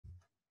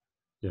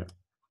Yeah.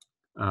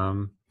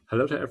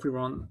 Hello to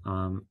everyone.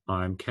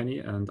 I'm Kenny,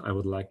 and I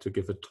would like to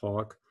give a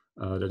talk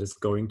that is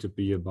going to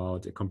be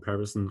about a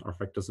comparison of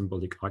vector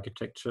symbolic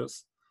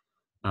architectures.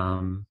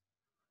 I'm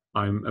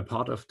a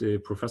part of the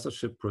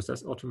professorship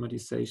process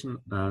automatization,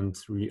 and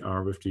we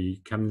are with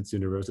the Chemnitz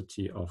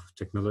University of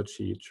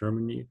Technology,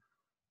 Germany.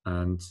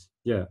 And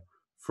yeah,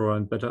 for a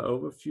better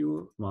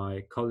overview,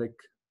 my colleague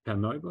Per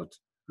Neubert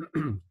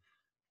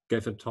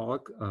gave a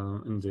talk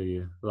in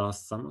the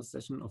last summer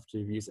session of the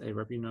VSA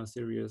webinar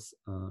series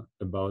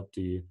about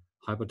the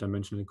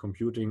hyperdimensional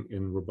computing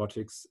in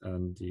robotics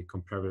and the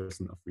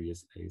comparison of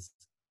VSAs.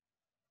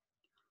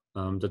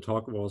 The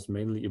talk was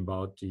mainly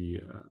about the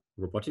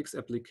robotics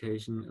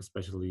application,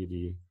 especially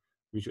the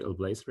visual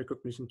place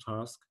recognition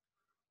task.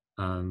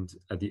 And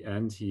at the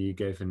end, he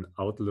gave an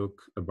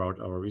outlook about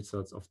our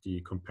results of the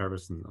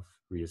comparison of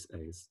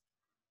VSAs.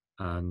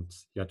 And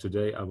yeah,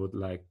 today I would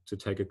like to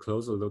take a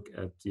closer look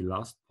at the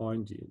last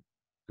point,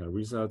 the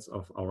results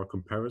of our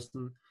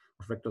comparison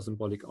of vector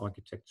symbolic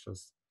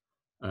architectures.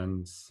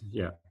 And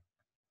yeah,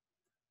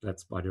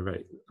 that's by the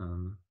way.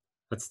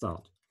 Let's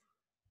start.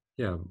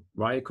 Yeah,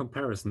 why a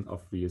comparison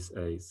of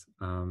VSAs?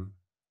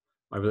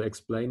 I will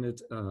explain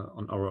it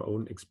on our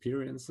own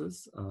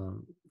experiences.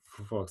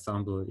 For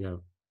example, yeah,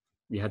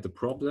 we had the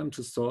problem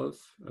to solve,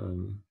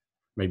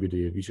 maybe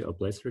the visual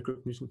place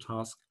recognition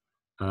task.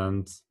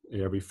 And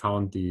yeah, we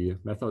found the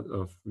method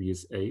of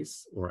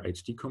VSAs or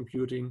HD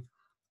computing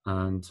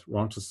and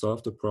want to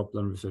solve the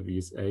problem with a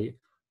VSA,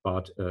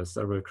 but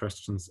several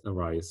questions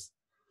arise.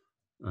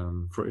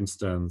 For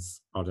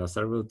instance, are there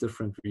several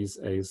different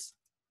VSAs?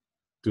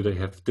 Do they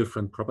have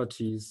different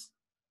properties?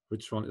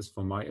 Which one is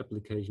for my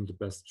application the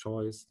best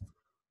choice?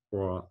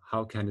 Or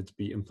how can it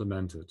be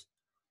implemented?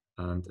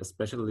 And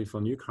especially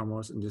for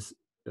newcomers in this,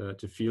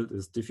 the field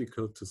is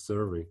difficult to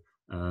survey.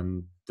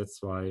 And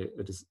that's why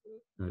it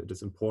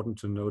is important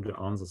to know the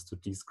answers to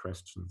these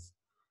questions.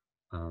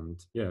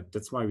 And yeah,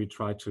 that's why we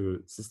try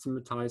to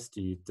systematize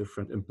the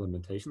different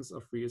implementations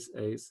of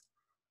VSAs.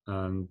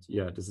 And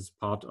yeah, this is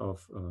part of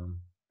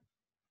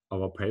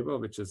our paper,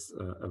 which is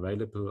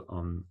available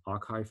on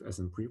arXiv as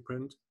in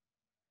preprint.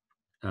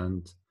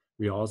 And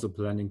we are also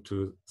planning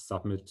to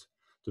submit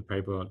the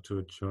paper to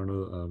a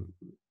journal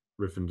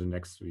within the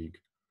next week.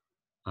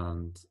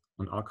 And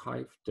on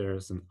arXiv,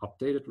 there's an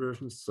updated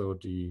version. So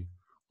the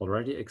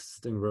already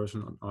existing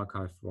version on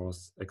arXiv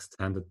was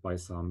extended by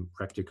some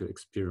practical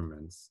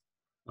experiments.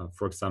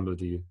 For example,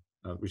 the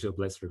visual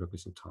place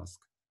recognition task.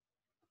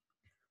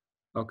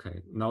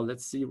 Okay, now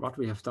let's see what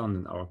we have done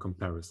in our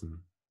comparison.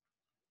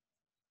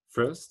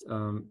 First,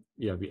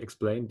 yeah, we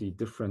explained the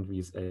different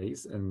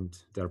VSAs and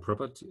their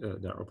property,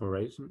 their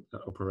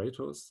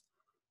operators,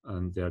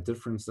 and their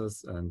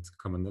differences and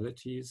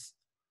commonalities.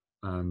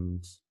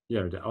 And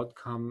yeah, the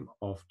outcome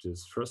of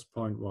this first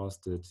point was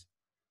that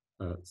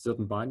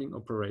certain binding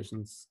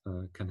operations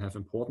can have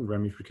important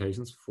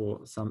ramifications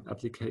for some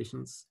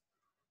applications.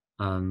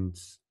 And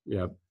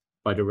yeah,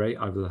 by the way,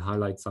 I will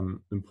highlight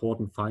some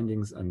important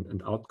findings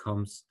and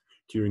outcomes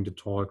during the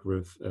talk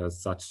with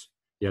such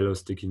yellow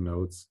sticky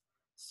notes.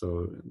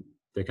 So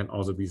they can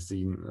also be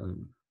seen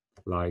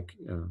like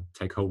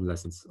take-home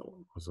lessons or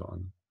so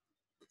on.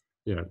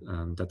 Yeah,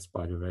 that's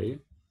by the way.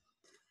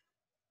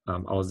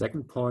 Our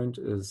second point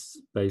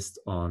is based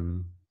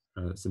on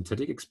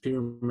synthetic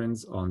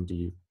experiments on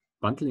the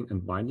bundling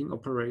and binding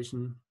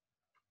operation.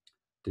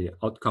 The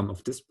outcome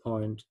of this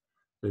point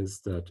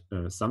is that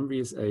some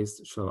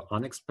VSAs show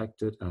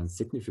unexpected and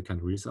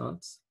significant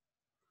results.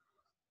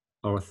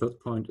 Our third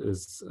point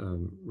is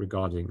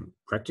regarding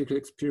practical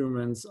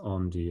experiments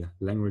on the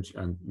language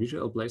and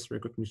visual place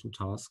recognition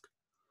task.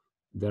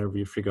 There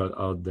we figured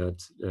out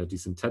that the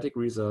synthetic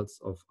results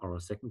of our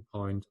second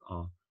point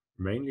are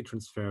mainly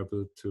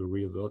transferable to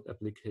real-world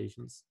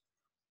applications.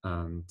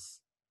 And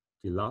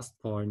the last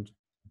point,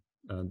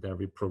 there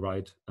we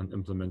provide an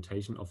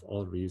implementation of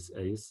all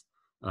VSAs,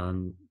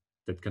 and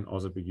that can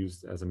also be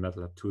used as a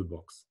MATLAB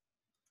toolbox.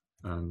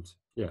 And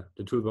yeah,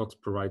 the toolbox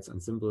provides a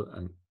simple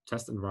and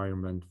test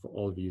environment for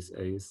all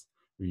VSAs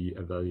we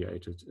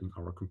evaluated in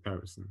our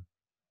comparison.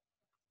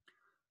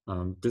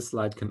 This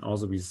slide can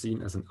also be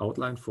seen as an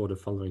outline for the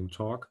following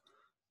talk,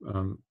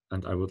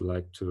 and I would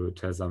like to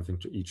tell something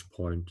to each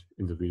point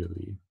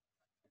individually.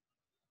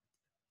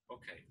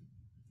 Okay,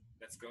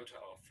 let's go to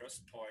our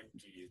first point,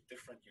 the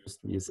different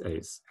used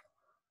VSAs.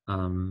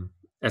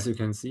 As you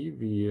can see,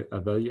 we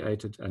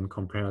evaluated and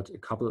compared a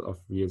couple of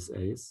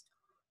VSAs.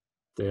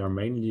 They are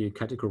mainly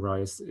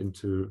categorized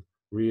into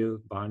real,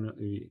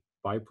 binary,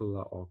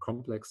 bipolar, or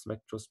complex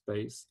vector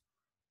space.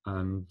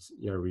 And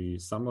yeah, we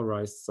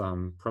summarized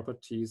some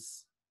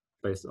properties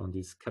based on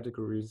these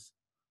categories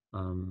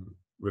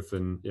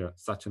within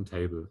such a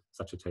table.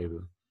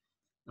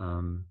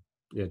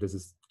 Yeah, this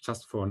is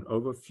just for an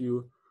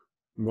overview.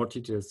 More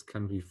details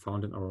can be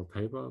found in our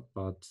paper,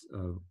 but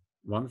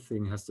one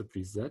thing has to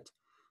be said.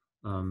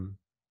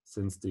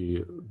 Since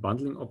the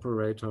bundling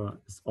operator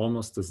is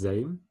almost the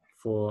same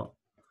for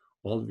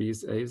all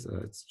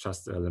VSAs, it's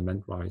just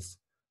element-wise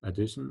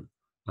addition.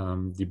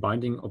 The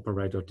binding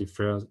operator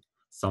differs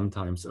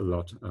sometimes a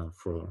lot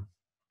for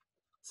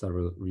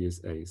several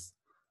VSAs.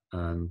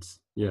 And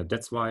yeah,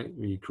 that's why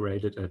we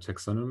created a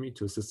taxonomy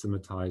to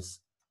systematize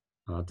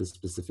this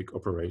specific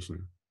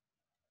operation.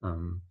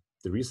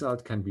 The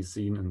result can be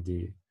seen in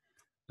the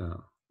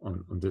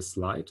on this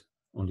slide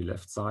on the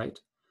left side,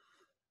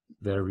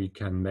 where we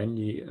can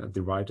mainly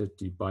divide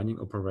the binding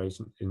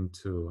operation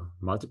into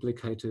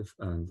multiplicative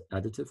and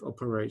additive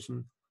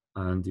operation.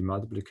 And the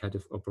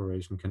multiplicative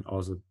operation can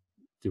also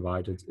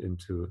divide it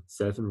into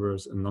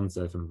self-inverse and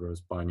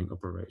non-self-inverse binding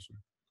operation,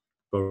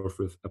 both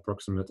with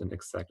approximate and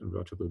exact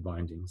invertible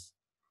bindings.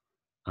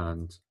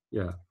 And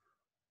yeah,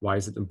 why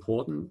is it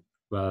important?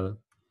 Well,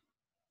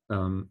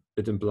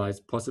 it implies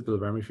possible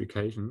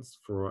ramifications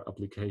for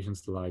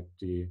applications like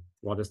the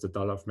 "what is the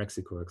dollar of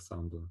Mexico"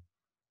 example.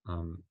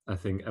 I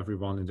think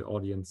everyone in the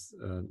audience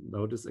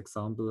know this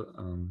example.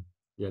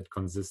 Yeah, it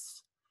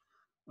consists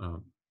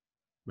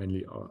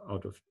mainly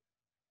out of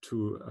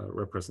two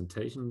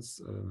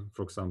representations.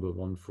 For example,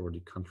 one for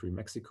the country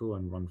Mexico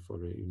and one for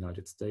the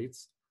United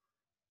States.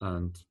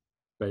 And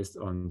based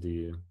on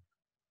the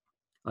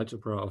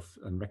algebra of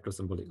vector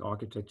symbolic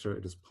architecture,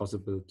 it is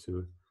possible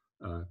to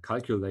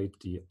calculate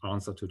the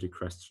answer to the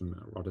question,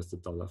 what is the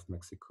dollar of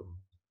Mexico?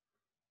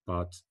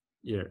 But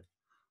yeah,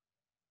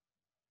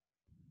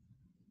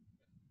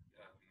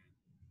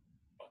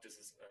 but this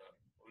is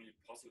only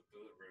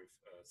possible with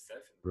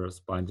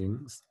self-inverse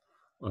bindings.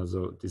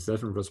 Also, the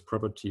self-inverse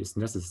property is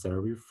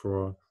necessary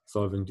for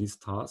solving these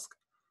tasks.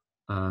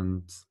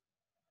 And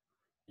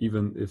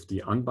even if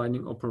the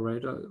unbinding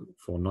operator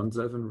for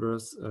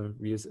non-self-inverse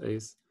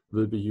VSAs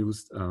will be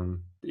used, the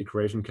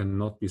equation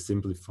cannot be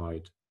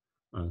simplified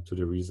to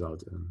the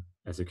result,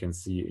 as you can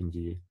see in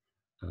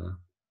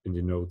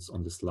the notes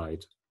on the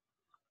slide.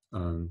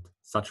 And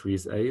such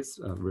VSAs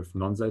with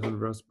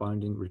non-self-inverse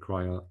binding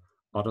require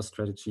other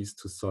strategies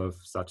to solve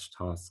such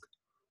tasks.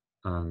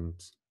 And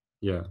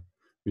yeah,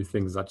 we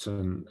think such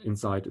an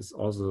insight is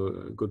also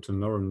good to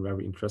know and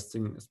very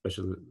interesting,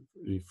 especially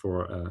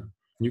for a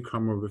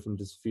newcomer within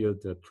this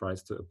field that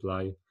tries to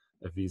apply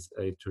a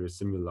VSA to a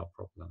similar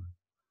problem.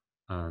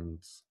 And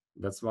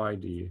that's why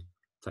the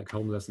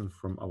take-home lesson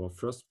from our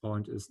first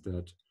point is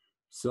that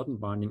certain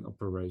binding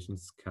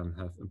operations can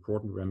have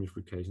important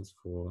ramifications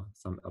for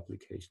some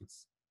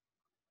applications.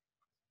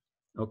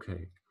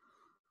 Okay,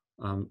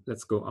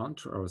 let's go on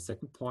to our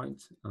second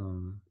point,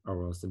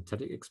 our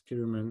synthetic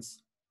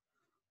experiments.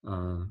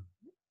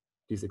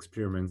 These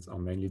experiments are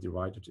mainly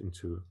divided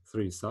into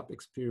 3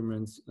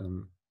 sub-experiments.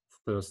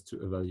 First,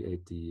 to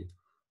evaluate the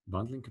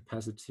bundling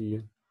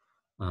capacity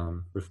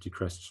with the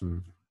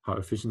question, how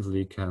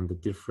efficiently can the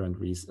different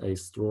VSAs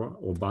store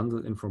or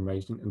bundle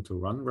information into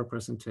one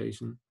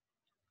representation?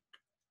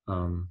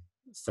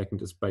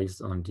 Second is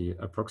based on the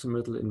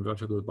approximately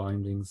invertible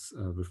bindings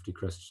with the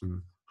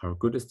question, how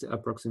good is the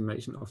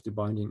approximation of the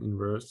binding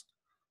inverse?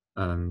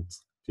 And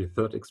the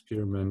third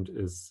experiment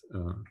is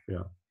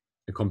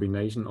a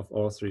combination of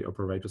all 3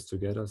 operators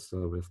together,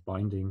 so with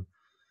binding,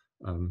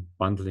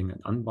 bundling,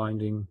 and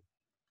unbinding.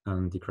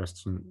 And the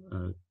question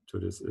to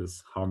this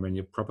is how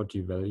many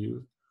property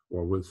value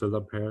or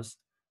Will-Fuller pairs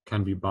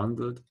can be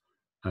bundled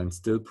and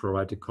still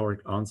provide the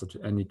correct answer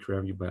to any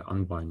query by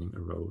unbinding a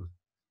row.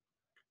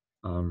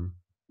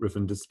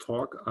 Within this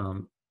talk,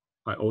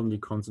 I only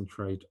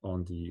concentrate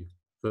on the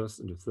first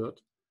and the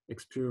third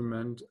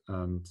experiment.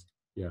 And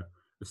yeah,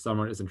 if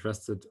someone is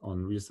interested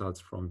on results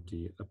from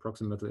the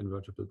approximately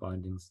invertible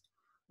bindings,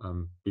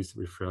 please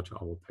refer to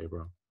our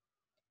paper.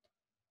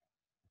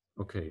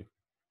 Okay,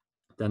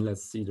 then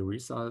let's see the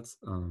results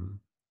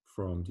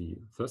from the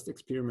first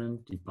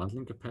experiment, the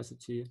bundling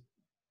capacity.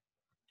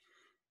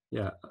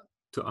 Yeah,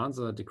 to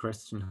answer the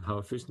question, how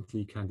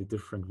efficiently can the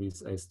different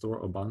VSAs store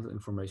or bundle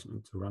information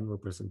into one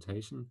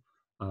representation,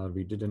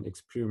 we did an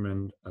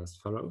experiment as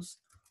follows.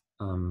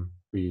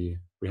 We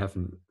have,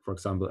 for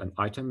example, an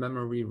item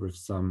memory with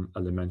some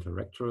elemental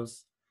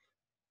vectors.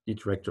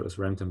 Each vector is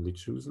randomly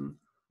chosen,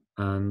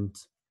 and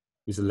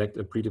we select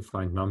a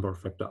predefined number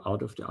of vectors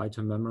out of the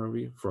item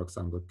memory, for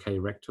example, k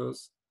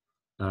vectors,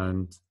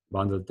 and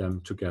bundle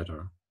them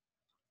together.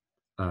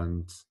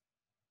 And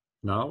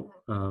now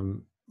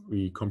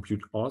we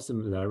compute all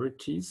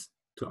similarities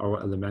to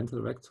our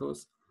elemental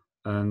vectors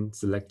and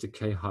select the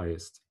k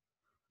highest.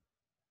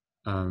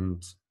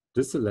 And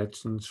this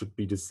selection should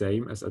be the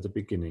same as at the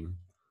beginning.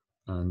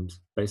 And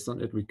based on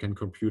it, we can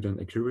compute an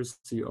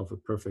accuracy of a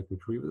perfect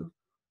retrieval.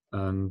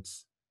 And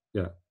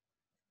yeah,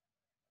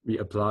 we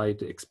apply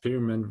the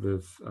experiment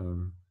with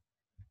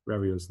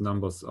various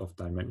numbers of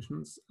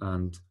dimensions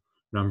and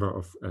number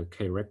of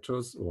k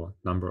vectors or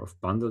number of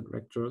bundled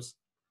vectors.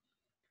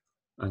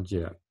 And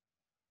yeah,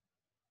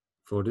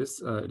 for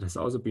this, it has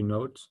also been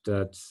noted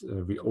that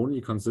we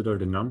only consider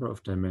the number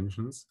of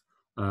dimensions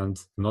and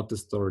not the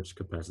storage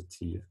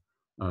capacity.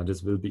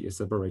 This will be a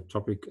separate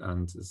topic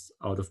and is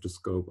out of the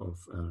scope of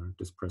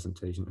this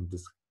presentation and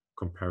this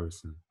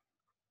comparison.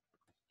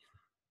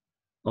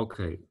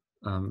 Okay,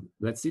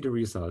 let's see the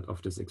result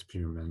of this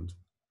experiment.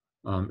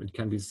 It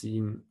can be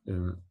seen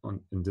in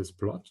this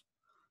plot.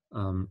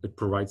 It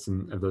provides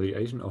an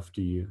evaluation of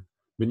the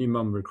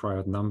minimum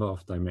required number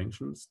of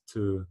dimensions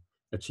to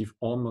achieve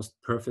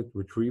almost perfect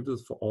retrieval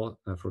for all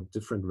for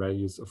different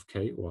values of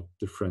k or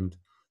different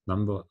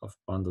number of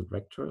bundled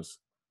vectors.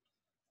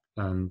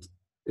 And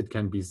it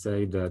can be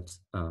said that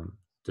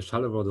the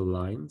shallower the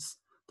lines,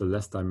 the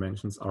less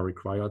dimensions are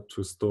required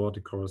to store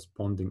the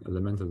corresponding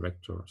elemental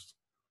vectors.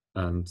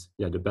 And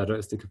yeah, the better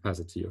is the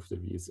capacity of the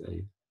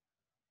VSA.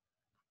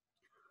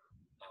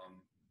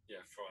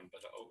 For a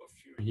better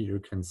overview, here you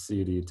can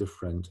see the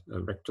different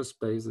vector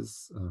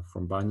spaces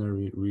from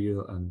binary,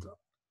 real, and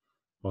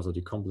also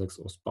the complex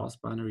or sparse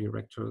binary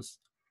vectors.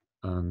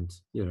 And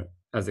yeah,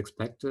 as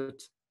expected,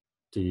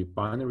 the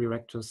binary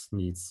vectors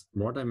needs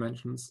more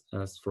dimensions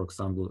as, for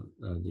example,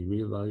 the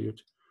real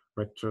valued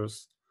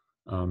vectors.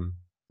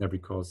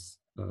 Because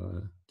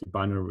the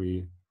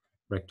binary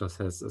vectors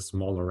has a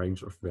smaller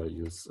range of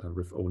values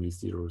with only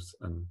zeros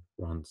and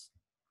ones.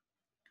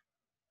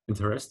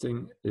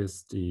 Interesting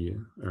is the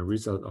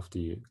result of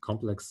the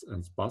complex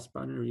and sparse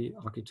binary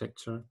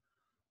architecture.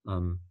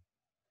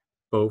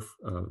 Both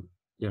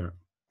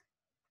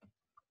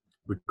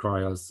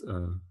requires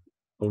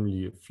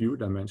only a few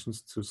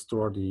dimensions to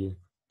store the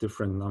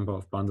different number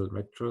of bundled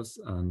vectors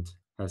and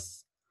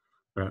has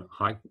a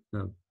high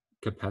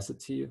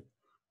capacity.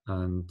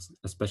 And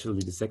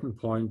especially the second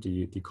point,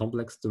 the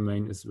complex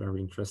domain is very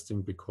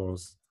interesting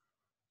because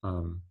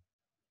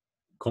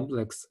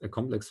complex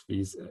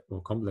VSA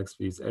or complex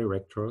VSA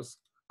vectors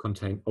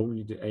contain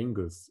only the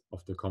angles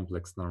of the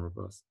complex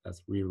numbers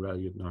as real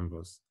valued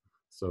numbers.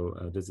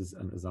 So this is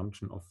an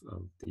assumption of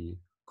the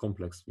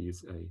complex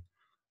VSA.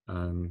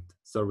 And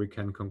so we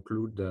can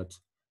conclude that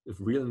if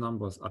real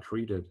numbers are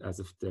treated as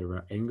if they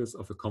were angles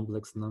of a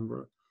complex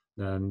number,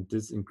 then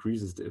this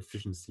increases the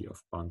efficiency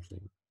of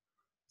bundling.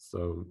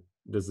 So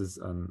this is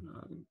a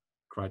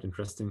quite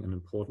interesting and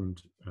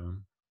important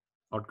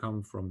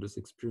outcome from this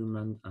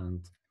experiment,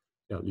 and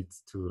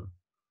leads to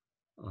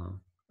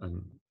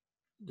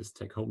this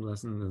take-home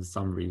lesson. The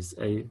summaries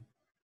A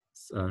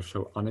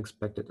show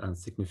unexpected and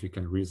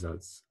significant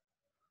results,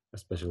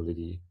 especially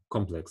the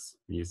complex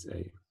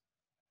VSA.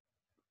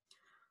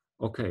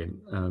 Okay,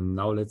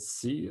 now let's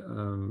see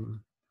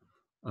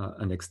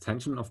an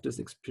extension of this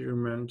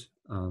experiment,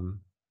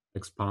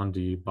 expand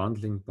the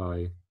bundling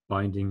by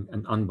binding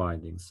and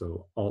unbinding,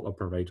 so all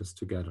operators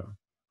together.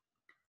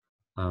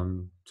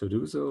 To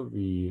do so,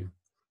 we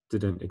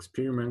did an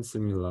experiment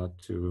similar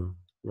to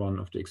one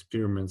of the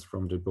experiments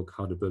from the book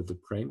How to Build a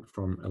Brain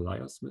from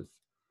Elias Smith.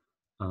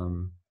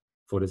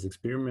 For this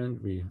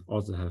experiment, we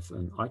also have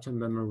an item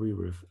memory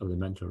with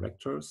elemental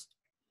vectors.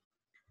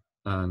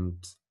 And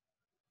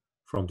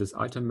from this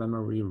item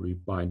memory, we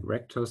bind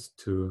vectors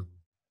to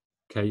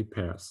k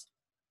pairs.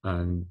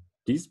 And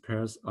these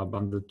pairs are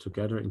bundled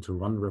together into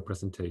one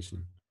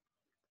representation.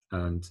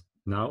 And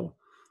now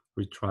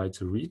we try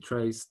to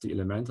retrace the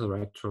elemental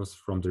vectors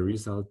from the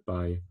result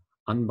by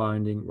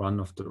unbinding one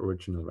of the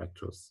original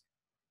vectors.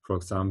 For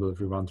example, if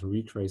we want to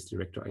retrace the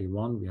vector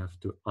A1, we have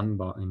to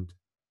unbind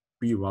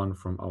B1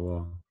 from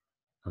our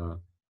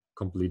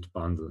complete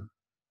bundle.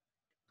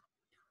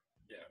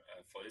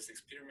 For this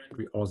experiment,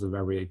 we also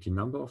vary the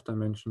number of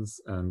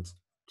dimensions and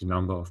the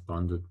number of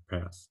bundled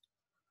pairs.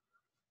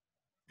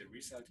 The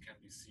result can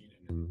be seen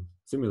in a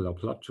similar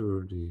plot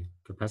to the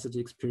capacity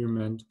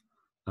experiment.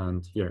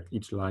 And here,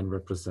 each line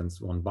represents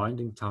one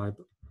binding type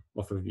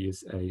of a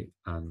VSA,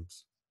 and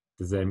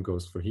the same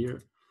goes for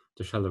here.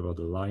 The shallower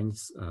the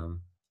lines,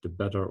 the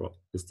better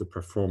is the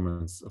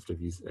performance of the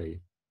VSA. And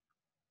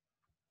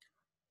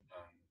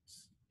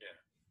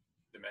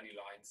the many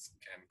lines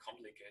can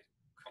complicate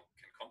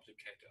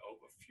the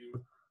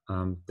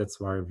overview. That's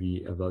why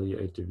we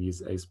evaluate the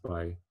VSAs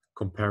by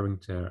comparing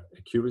their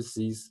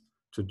accuracies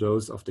to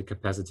those of the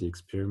capacity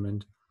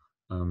experiment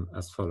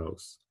as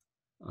follows.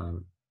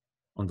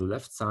 On the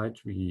left side,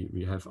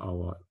 we have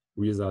our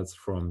results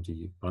from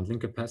the bundling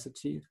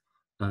capacity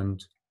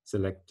and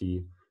select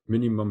the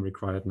minimum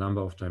required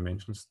number of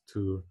dimensions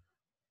to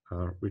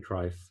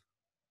retrieve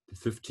the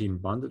 15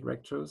 bundled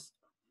vectors.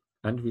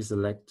 And we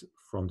select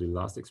from the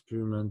last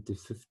experiment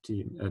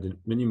the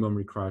minimum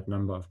required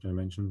number of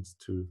dimensions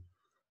to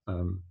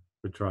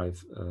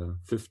retrieve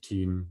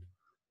 15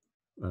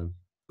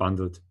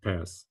 bundled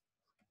pairs.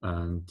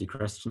 And the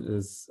question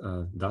is,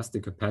 does the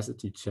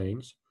capacity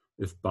change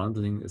if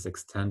bundling is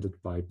extended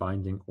by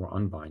binding or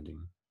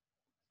unbinding?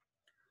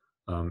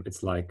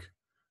 It's like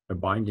a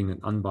binding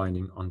and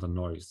unbinding under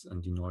noise,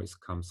 and the noise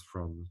comes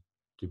from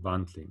the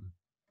bundling.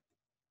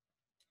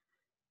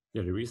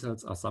 Yeah, the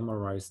results are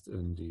summarized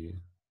in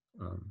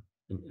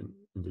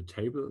the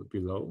table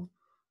below,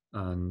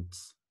 and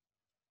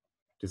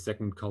the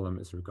second column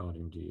is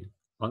regarding the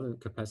bundle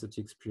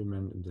capacity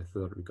experiment, and the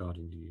third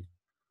regarding the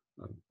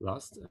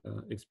last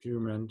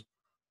experiment.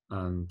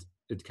 And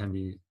it can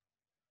be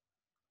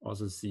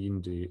also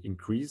seen the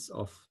increase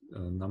of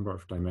number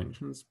of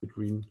dimensions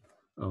between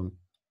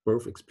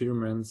both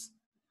experiments.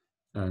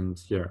 And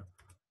here,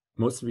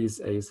 most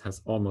VSAs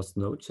has almost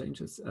no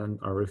changes and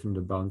are within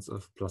the bounds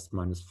of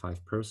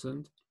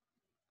 ±5%.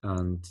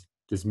 And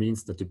this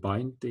means that the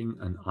binding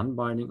and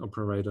unbinding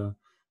operator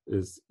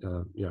is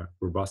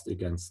robust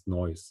against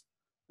noise.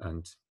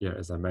 And yeah,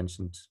 as I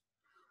mentioned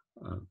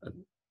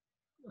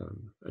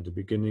at the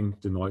beginning,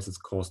 the noise is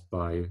caused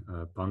by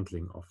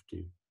bundling of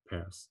the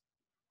pairs.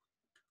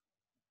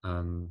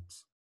 And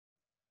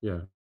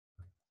yeah,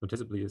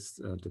 noticeably is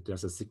that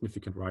there's a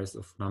significant rise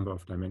of number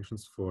of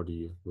dimensions for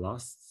the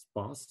last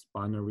sparse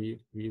binary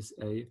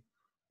VSA.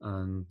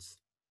 And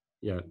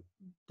yeah,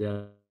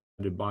 the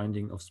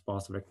binding of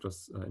sparse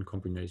vectors in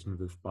combination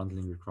with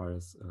bundling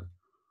requires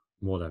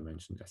more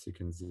dimension, as you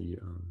can see,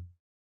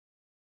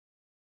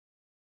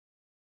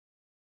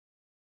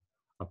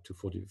 up to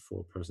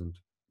 44%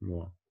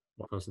 more,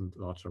 1%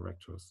 larger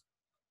vectors.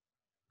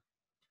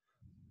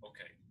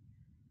 Okay.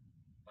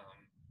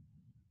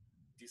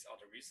 These are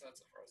the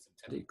results of our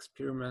synthetic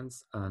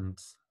experiments, and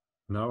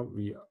now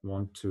we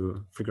want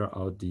to figure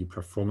out the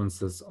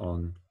performances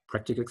on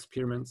practical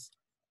experiments,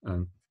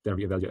 and then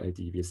we evaluate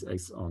the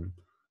VSAs on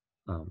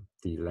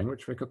the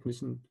language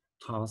recognition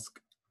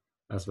task,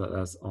 as well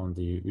as on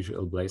the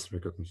visual place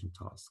recognition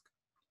task.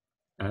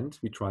 And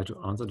we try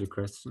to answer the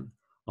question,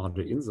 are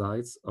the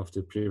insights of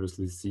the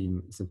previously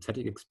seen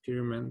synthetic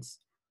experiments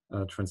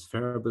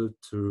transferable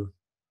to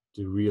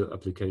the real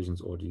applications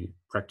or the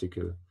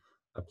practical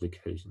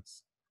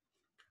applications?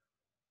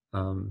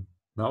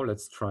 Now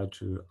let's try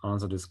to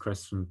answer this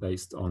question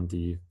based on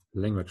the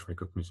language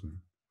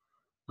recognition.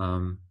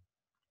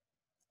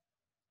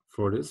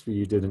 For this,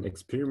 we did an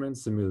experiment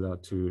similar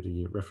to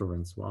the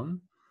reference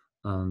one.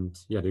 And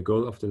yeah, the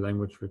goal of the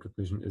language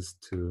recognition is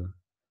to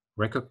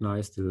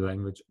recognize the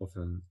language of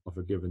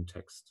a given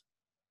text.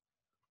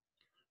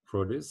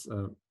 For this,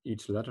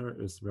 each letter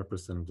is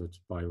represented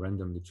by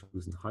randomly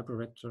chosen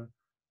hypervector,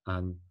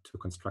 and to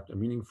construct a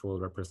meaningful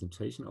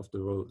representation of the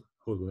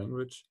whole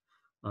language,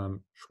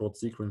 short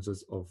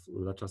sequences of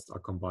letters are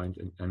combined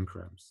in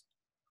n-grams.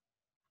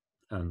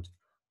 And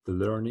the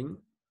learning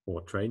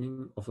or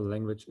training of a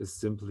language is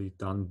simply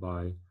done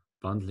by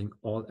bundling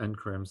all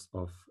n-grams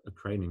of a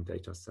training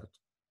data set.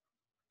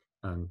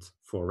 And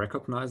for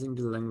recognizing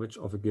the language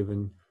of a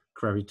given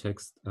query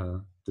text,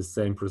 the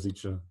same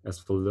procedure as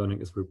for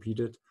learning is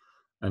repeated,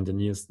 and the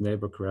nearest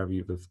neighbor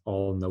query with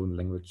all known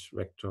language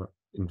vector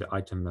in the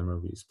item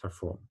memory is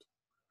performed.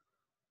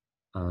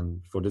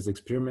 And for this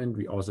experiment,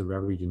 we also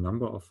vary the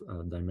number of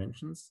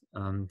dimensions,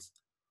 and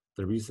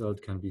the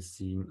result can be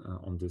seen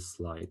on this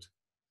slide.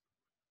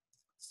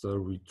 So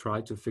we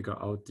try to figure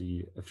out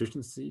the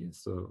efficiency,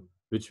 so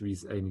which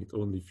VSA need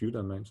only few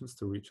dimensions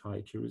to reach high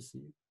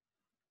accuracy.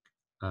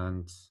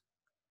 And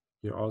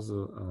here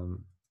also,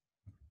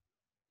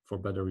 for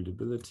better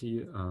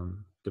readability,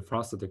 the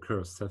faster the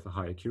curves have a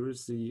high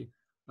accuracy,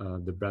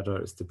 the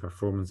better is the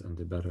performance and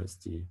the better is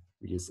the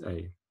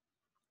VSA.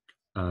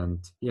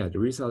 And yeah, the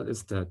result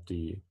is that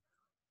the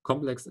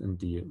complex and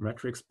the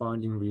matrix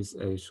binding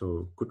VSA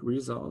show good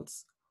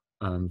results.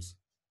 And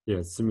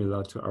yeah,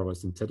 similar to our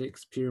synthetic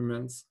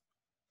experiments,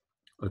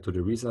 or to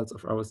the results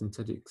of our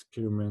synthetic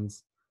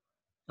experiments.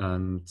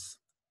 And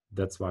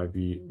that's why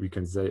we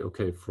can say,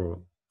 okay, for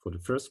the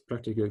first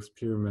practical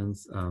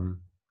experiments,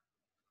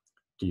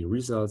 the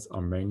results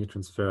are mainly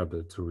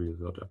transferable to real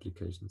world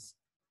applications.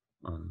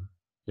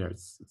 Yeah,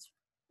 it's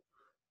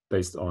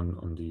based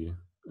on the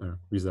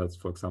results,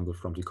 for example,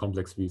 from the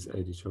complex VSA,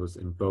 it shows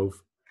in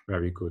both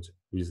very good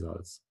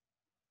results.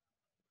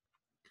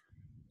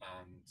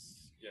 And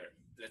yeah,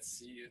 let's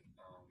see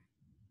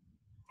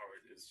how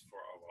it is for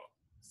our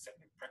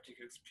second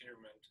practical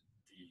experiment,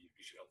 the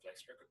visual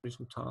place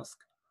recognition task.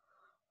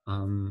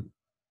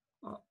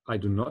 I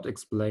do not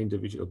explain the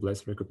visual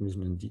place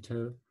recognition in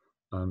detail.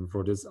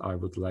 For this, I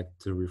would like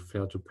to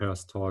refer to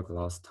Per's talk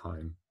last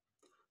time.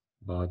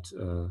 But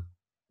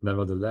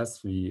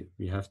nevertheless, we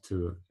have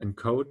to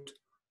encode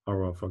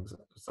our, for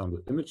example,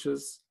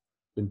 images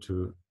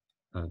into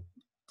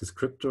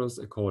descriptors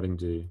according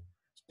to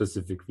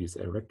specific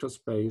VSA vector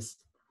space.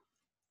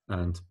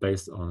 And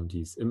based on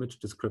these image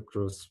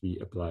descriptors, we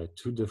apply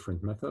two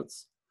different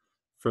methods.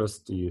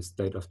 First, the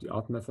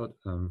state-of-the-art method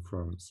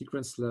from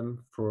sequence_lem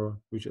for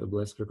visual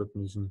place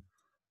recognition,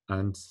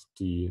 and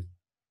the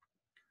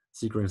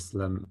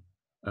sequence_lem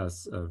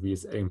as a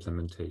VSA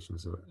implementation.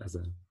 So as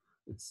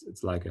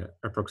it's like an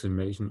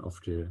approximation of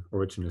the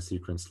original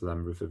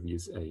sequence_lem with a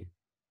VSA.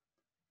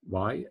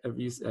 Why a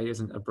VSA is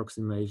an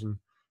approximation?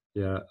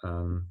 Yeah,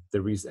 the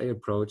VSA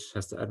approach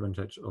has the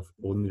advantage of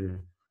only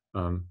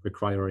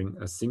requiring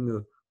a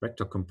single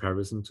vector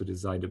comparison to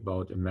decide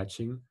about a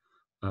matching,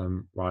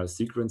 while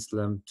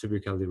sequence_lem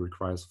typically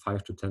requires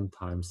 5 to 10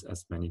 times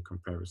as many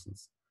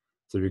comparisons.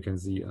 So you can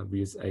see a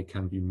VSA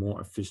can be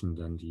more efficient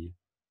than the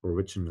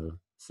original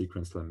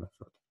sequence_lem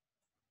method.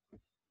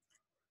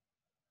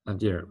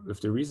 And yeah,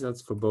 with the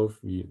results for both,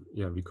 we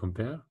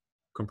compare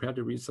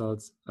the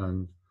results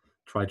and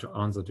try to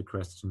answer the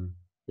question,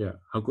 yeah,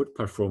 how good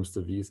performs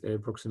the VSA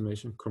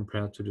approximation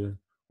compared to the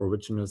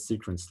original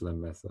sequence_lem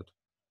method?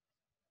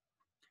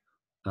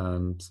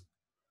 And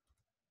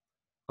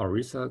our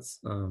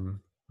results,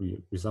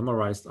 we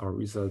summarized our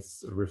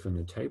results within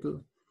a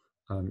table.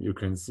 You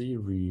can see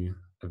we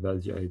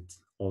evaluate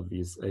all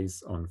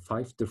VSAs on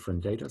 5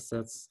 different data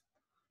sets.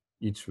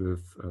 each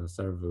with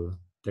several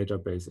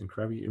database and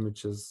query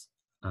images.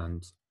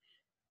 And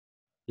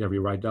yeah, we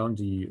write down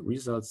the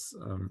results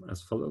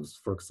as follows.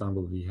 For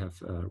example, we have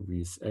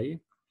VSA.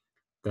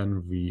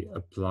 Then we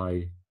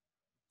apply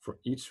for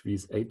each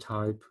VSA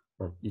type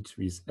or each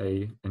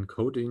VSA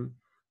encoding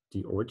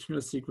the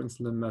original sequence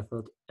lim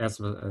method as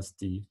well as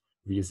the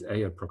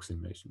VSA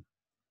approximation.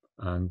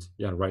 And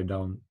yeah, write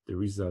down the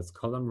results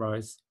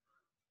column-wise.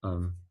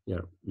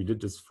 Yeah, we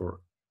did this for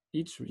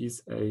each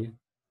VSA,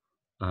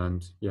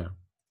 and yeah,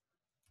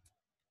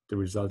 the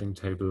resulting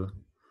table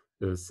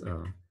is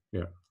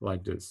yeah,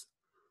 like this.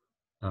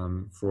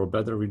 For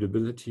better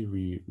readability,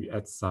 we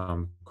add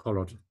some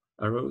colored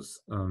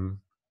arrows,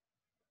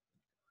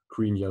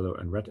 green, yellow,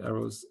 and red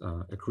arrows.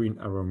 A green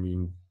arrow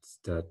means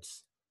that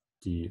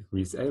the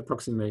VSA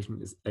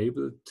approximation is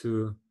able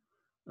to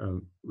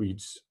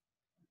reach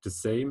the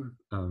same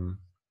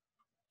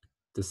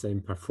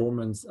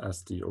performance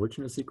as the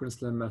original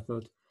sequence lim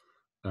method.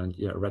 And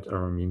yeah, red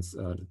arrow means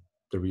the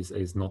VSA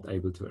is not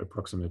able to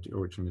approximate the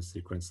original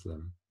sequence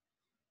lim.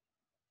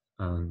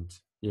 And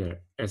yeah,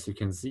 as you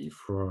can see,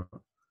 for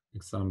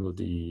example,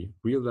 the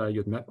real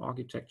valued map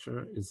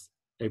architecture is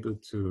able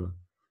to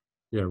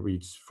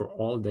reach for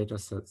all data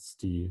sets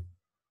the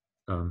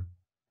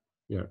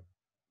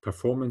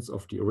performance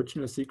of the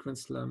original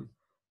sequence lim,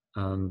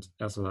 and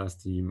as well as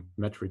the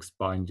matrix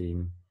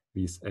binding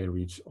VSA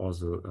reach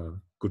also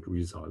good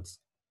results.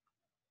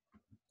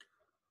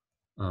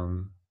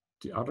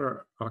 The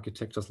other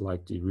architectures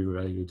like the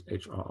revalued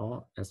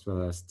HRR as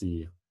well as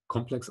the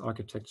complex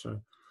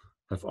architecture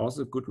have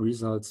also good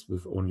results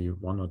with only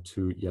 1 or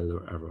 2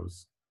 yellow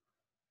arrows.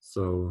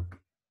 So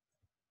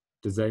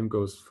the same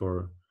goes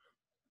for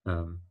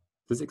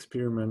this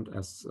experiment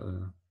as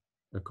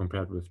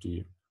compared with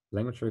the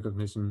language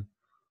recognition.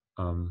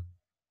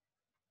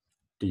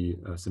 The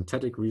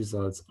synthetic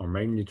results are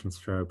mainly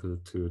transferable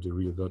to the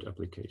real world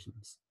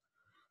applications.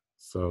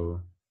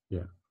 So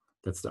yeah,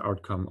 that's the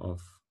outcome of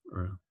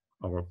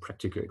our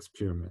practical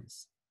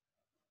experiments.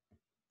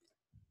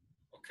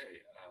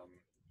 Okay,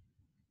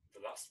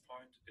 the last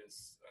point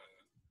is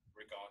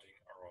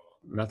regarding our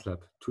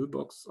MATLAB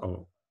toolbox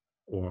or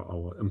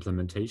our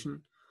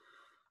implementation.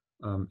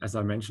 As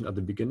I mentioned at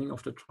the beginning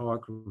of the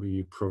talk,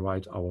 we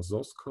provide our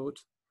source code,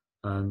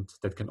 and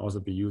that can also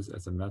be used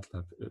as a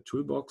MATLAB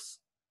toolbox.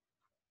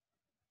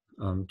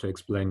 To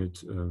explain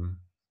it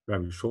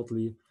very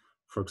shortly,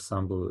 for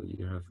example,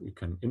 you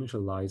can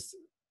initialize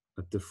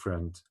a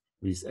different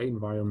VSA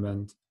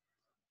environment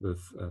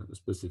with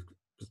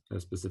a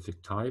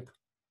specific type.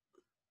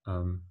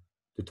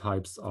 The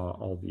types are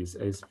all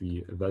VSAs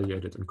we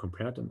evaluated and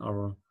compared in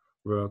our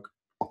work,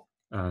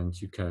 and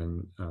you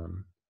can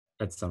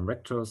add some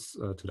vectors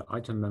to the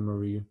item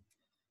memory.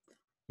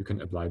 You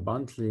can apply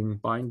bundling,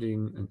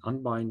 binding, and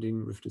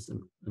unbinding with this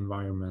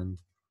environment,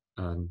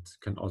 and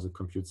can also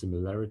compute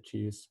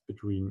similarities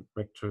between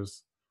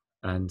vectors,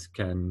 and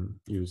can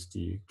use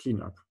the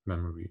cleanup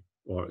memory,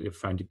 or you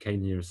find the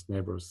k-nearest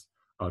neighbors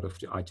out of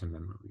the item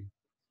memory.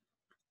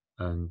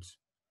 And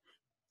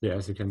yeah,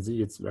 as you can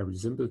see, it's very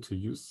simple to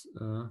use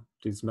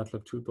this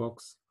MATLAB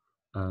toolbox.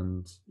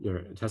 And yeah,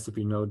 it has to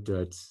be noted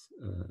that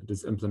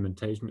this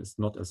implementation is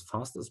not as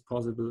fast as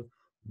possible,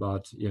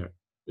 but yeah,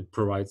 it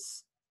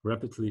provides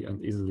rapidly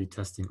and easily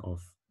testing of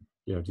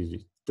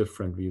the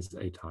different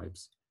VSA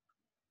types.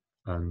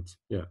 And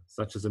yeah,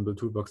 such a simple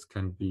toolbox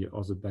can be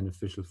also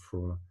beneficial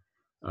for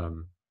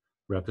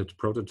rapid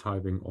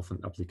prototyping of an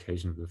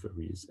application with a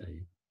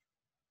VSA.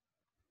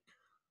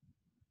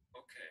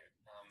 Okay,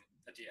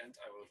 at the end,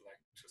 I would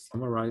like to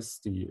summarize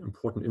the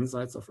important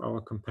insights of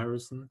our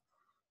comparison.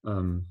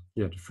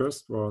 Yeah, the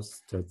first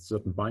was that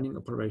certain binding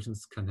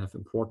operations can have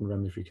important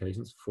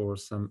ramifications for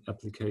some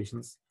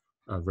applications.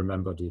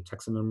 Remember the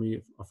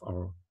taxonomy of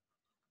our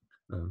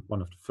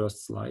one of the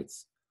first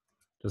slides.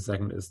 The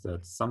second is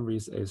that some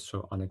VSAs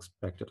show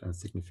unexpected and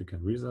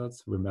significant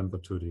results. Remember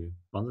to the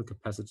bundle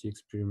capacity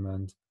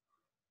experiment.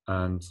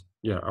 And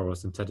yeah, our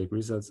synthetic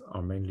results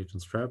are mainly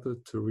transferable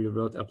to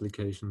real-world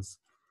applications.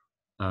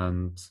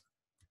 And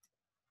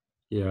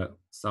yeah,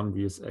 some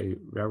VSA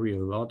vary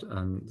a lot,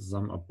 and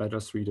some are better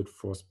suited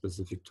for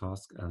specific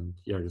tasks. And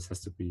yeah, this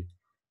has to be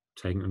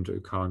taken into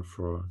account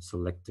for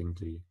selecting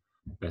the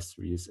best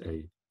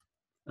VSA.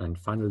 And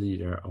finally,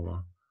 there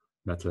our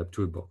MATLAB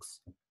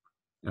toolbox.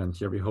 And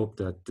here we hope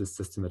that this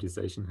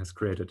systematization has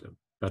created a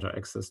better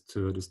access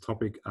to this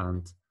topic,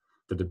 and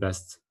that the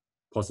best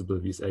possible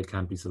VSA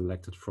can be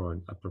selected for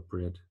an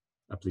appropriate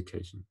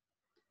application.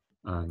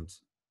 And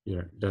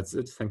yeah, that's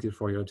it. Thank you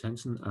for your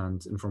attention,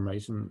 and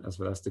information as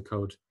well as the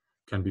code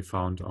can be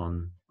found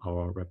on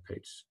our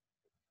webpage.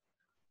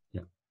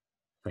 Yeah,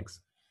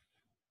 thanks.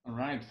 All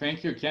right,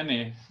 thank you,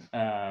 Kenny,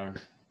 for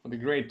the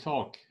great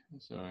talk.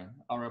 So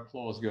our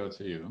applause goes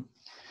to you.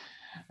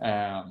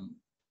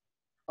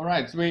 All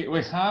right, so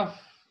we have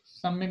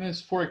some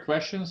minutes for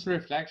questions,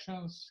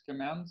 reflections,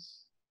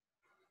 comments.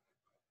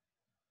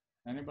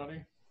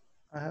 Anybody?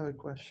 I have a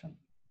question.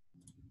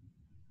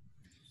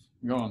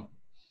 Go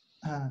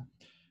on.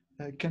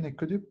 Kenny,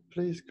 could you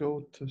please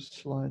go to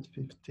slide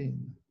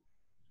 15?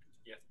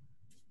 Yes.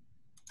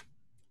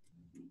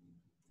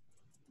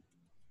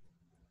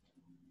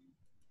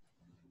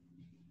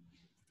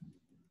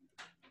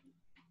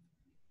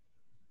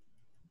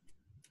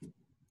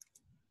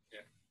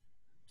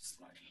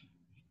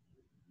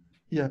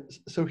 Yeah,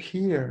 so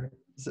here,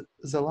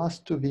 the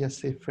last two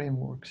VSA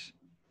frameworks,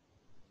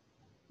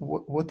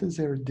 what is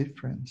their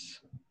difference?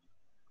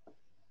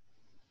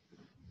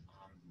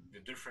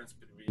 The difference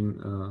between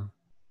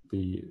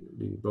the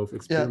both Yeah,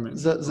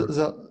 experiments?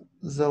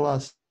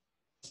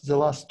 the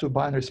last two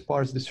binary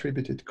sparse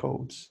distributed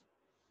codes.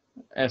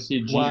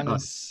 SEG. One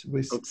is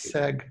with Okay.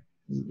 SEG.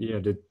 Yeah,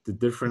 the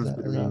difference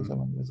between other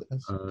one was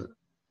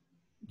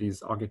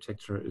this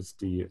architecture is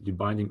the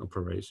binding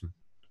operation.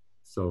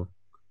 So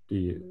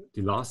the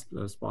last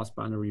sparse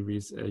binary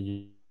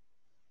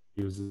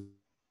uses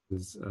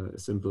a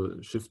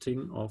simple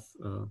shifting of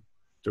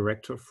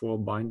director for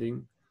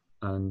binding,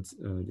 and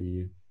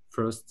the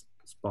first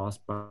sparse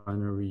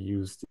binary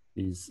used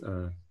these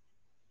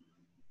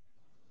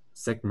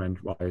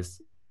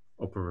segment-wise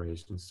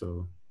operations.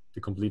 So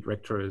the complete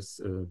vector is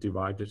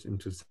divided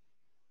into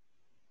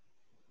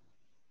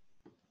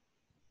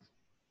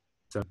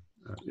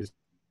is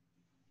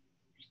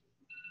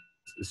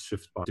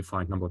shifted by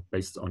defined number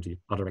based on the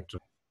other vector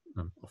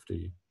of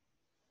the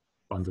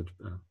bundled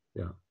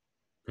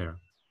pair.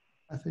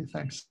 I think,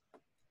 thanks.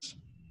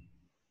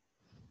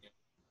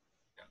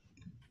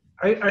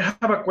 I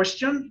have a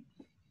question.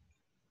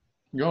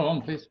 Go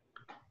on, please.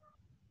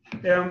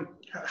 Have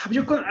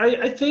you?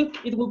 I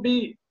think it will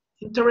be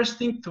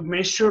interesting to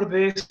measure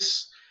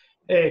this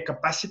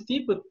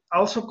capacity, but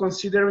also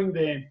considering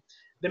the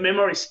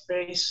memory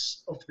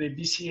space of the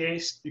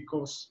BCAs,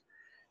 because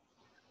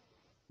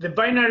the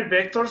binary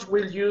vectors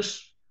will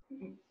use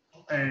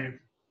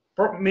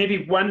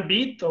maybe 1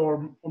 bit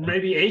or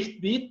maybe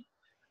 8 bit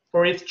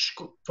for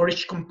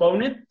each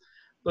component,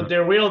 but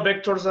the real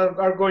vectors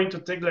are going to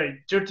take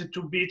like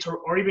 32 bits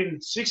or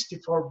even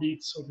 64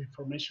 bits of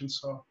information.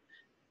 So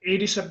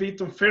it is a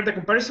bit unfair, the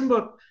comparison,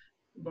 but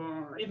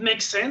it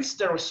makes sense,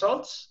 the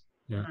results.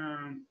 Yeah.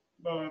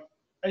 But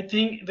I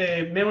think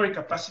the memory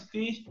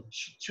capacity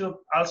should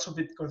also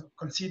be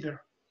considered.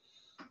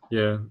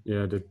 Yeah,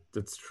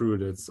 that's true.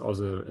 That's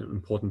also an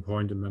important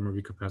point in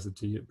memory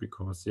capacity,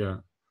 because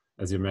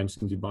as you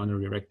mentioned, the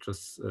binary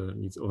vectors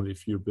needs only a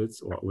few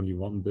bits or only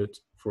 1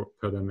 bit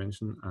per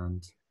dimension,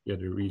 and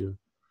the real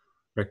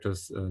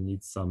vectors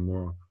need some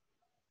more.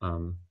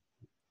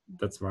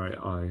 That's why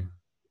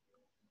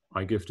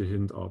I give the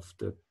hint of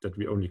that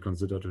we only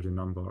consider the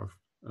number of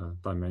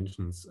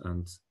dimensions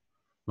and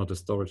not the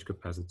storage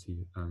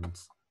capacity. And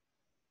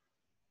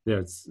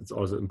it's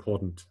also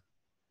important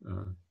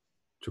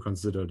to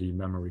consider the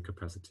memory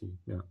capacity.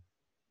 Yeah.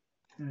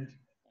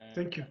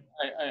 Thank you.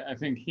 I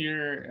think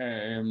here,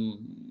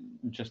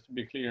 just to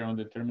be clear on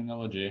the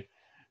terminology,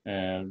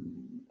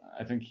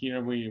 I think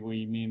here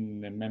we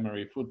mean the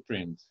memory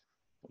footprint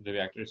of the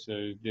reactor.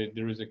 So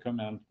there is a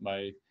comment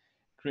by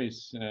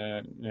Chris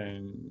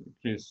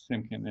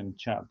Simkin in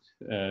chat,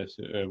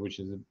 which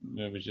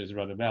is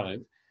rather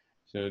valid.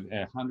 So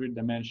a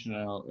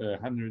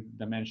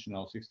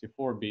 100-dimensional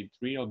 64-bit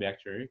real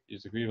vector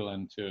is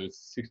equivalent to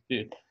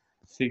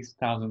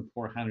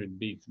 66,400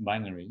 bit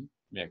binary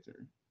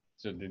vector.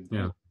 So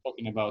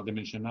talking about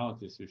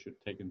dimensionalities, you should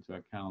take into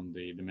account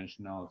the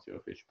dimensionality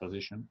of each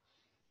position.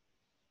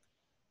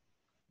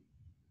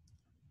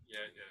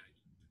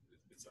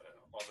 It's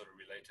also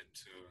related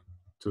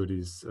to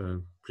this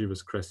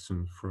previous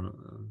question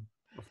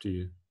of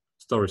the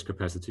storage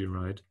capacity,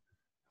 right?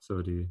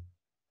 So the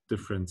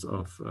difference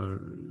of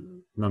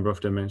number of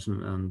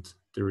dimension and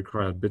the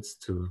required bits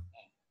to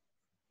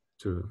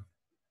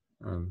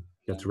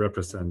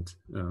represent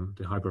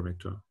the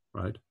hypervector,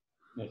 right?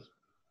 Yes.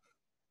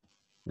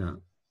 Yeah.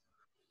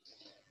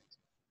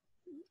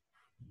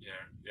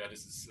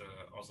 This is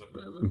also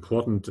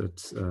important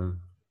that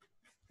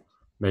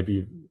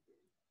maybe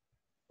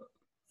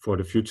for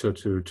the future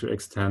to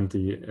extend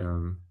the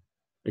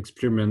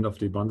experiment of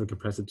the bundle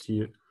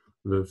capacity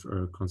with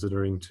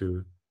considering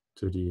to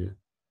the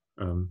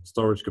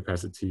storage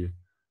capacity,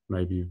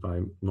 maybe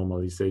by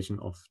normalization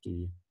of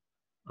the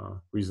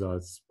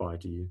results by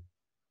the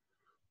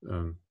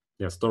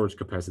storage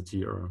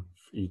capacity of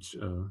each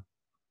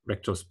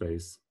vector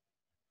space.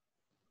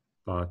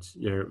 But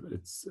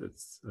it's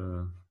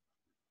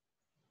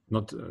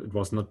not. It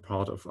was not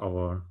part of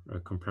our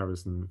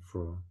comparison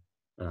for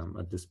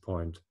at this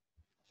point.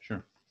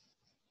 Sure.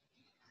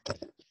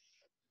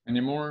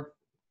 Any more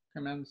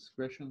comments,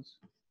 questions?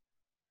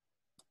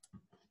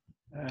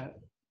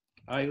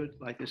 I would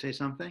like to say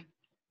something.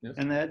 Yes.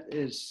 And that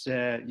is,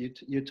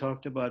 you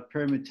talked about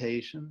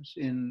permutations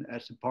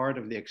as a part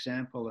of the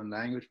example in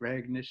language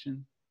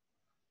recognition,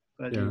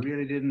 but you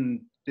really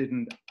didn't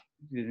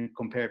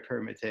compare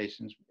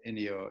permutations in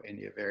your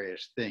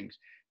various things.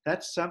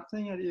 That's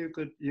something that you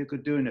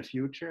could do in the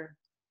future.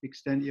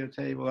 Extend your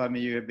table. I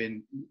mean, you have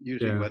been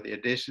using what the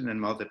addition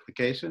and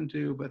multiplication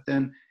do, but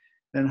then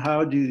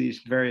how do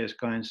these various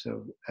kinds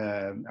of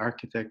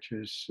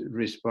architectures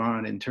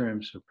respond in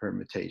terms of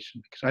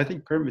permutation? Because I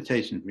think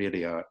permutations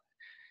really are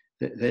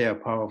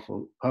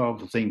powerful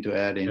thing to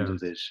add into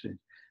this.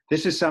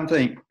 This is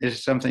something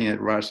that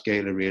Ross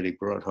Schlegel really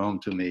brought home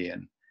to me,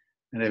 and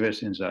ever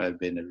since I've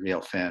been a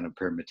real fan of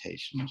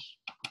permutations.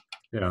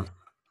 Yeah.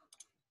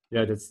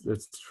 Yeah,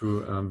 that's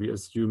true. We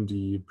assume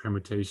the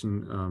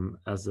permutation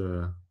as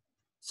a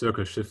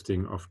circle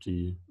shifting of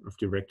the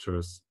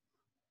vectors,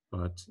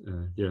 but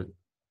yeah,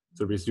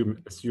 so we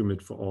assume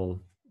it for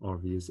all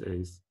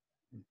VSAs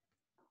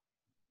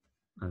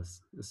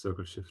as a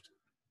circle shift.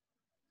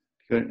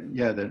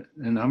 Yeah, the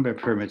number of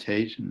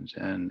permutations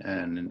and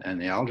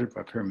the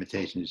algebra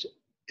permutations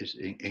is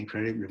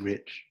incredibly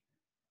rich.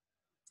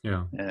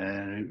 Yeah.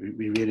 And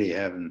we really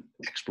haven't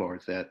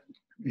explored that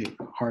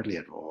hardly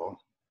at all.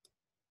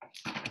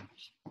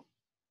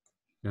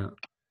 Yeah.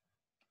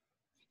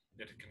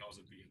 That can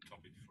also be a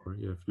topic for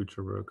your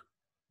future work.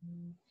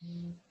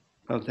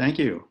 Well, thank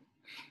you.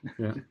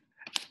 Yeah.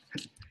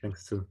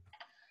 Thanks too.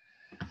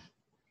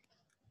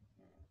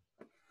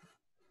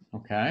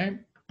 Okay.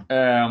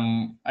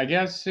 I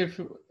guess if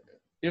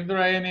there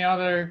are any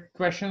other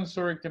questions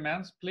or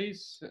comments,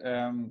 please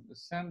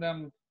send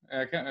them,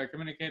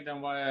 communicate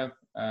them via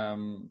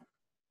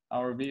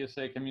our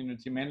VSA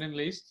community mailing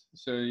list.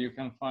 So you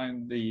can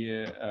find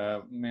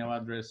the mail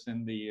address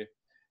in the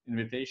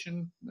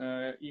invitation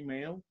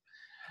email.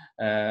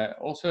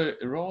 Also,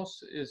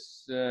 Ross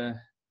is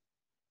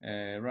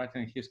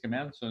writing his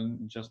comment, so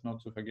just not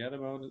to forget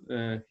about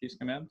his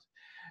comment.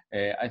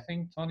 I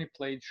think Tony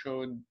Plate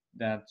showed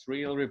that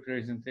real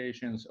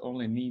representations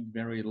only need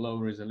very low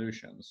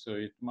resolution, so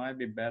it might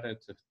be better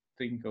to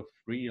think of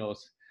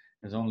reals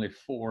as only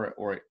 4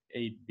 or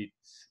 8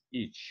 bits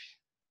each.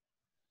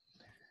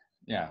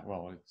 Yeah,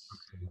 well, it's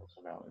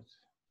also valid.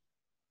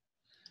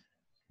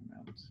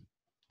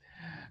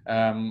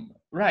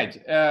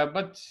 Right,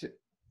 but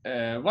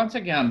once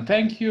again,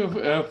 thank you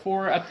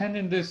for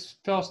attending this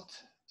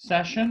first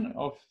session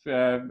of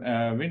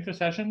winter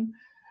session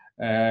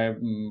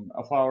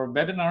of our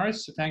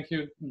webinars. Thank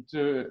you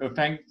to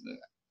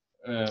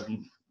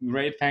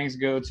great thanks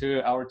go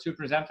to our 2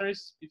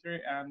 presenters,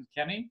 Peter and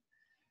Kenny.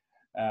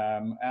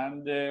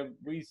 And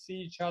we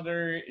see each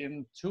other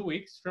in 2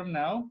 weeks from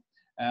now,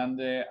 and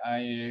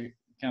I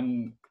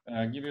can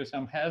give you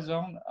some heads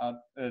on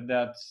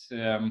that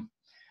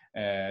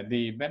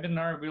the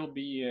webinar will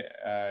be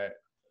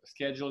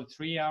scheduled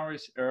 3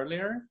 hours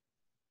earlier.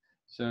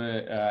 So,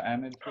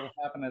 and it will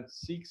happen at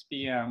 6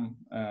 p.m.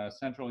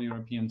 Central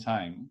European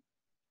time.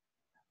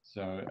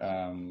 So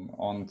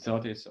on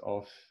 30th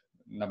of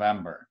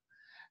November.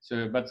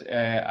 So, but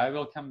I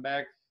will come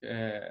back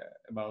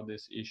about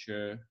this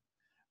issue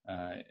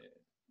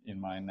in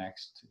my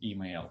next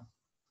email.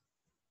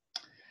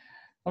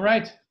 All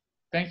right.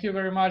 Thank you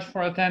very much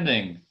for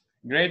attending.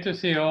 Great to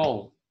see you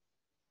all.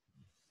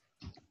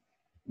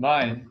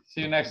 Bye.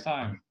 See you next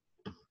time.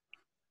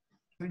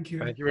 Thank you.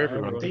 Thank you,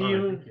 everyone. See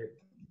you.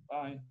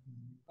 Bye.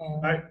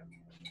 Bye.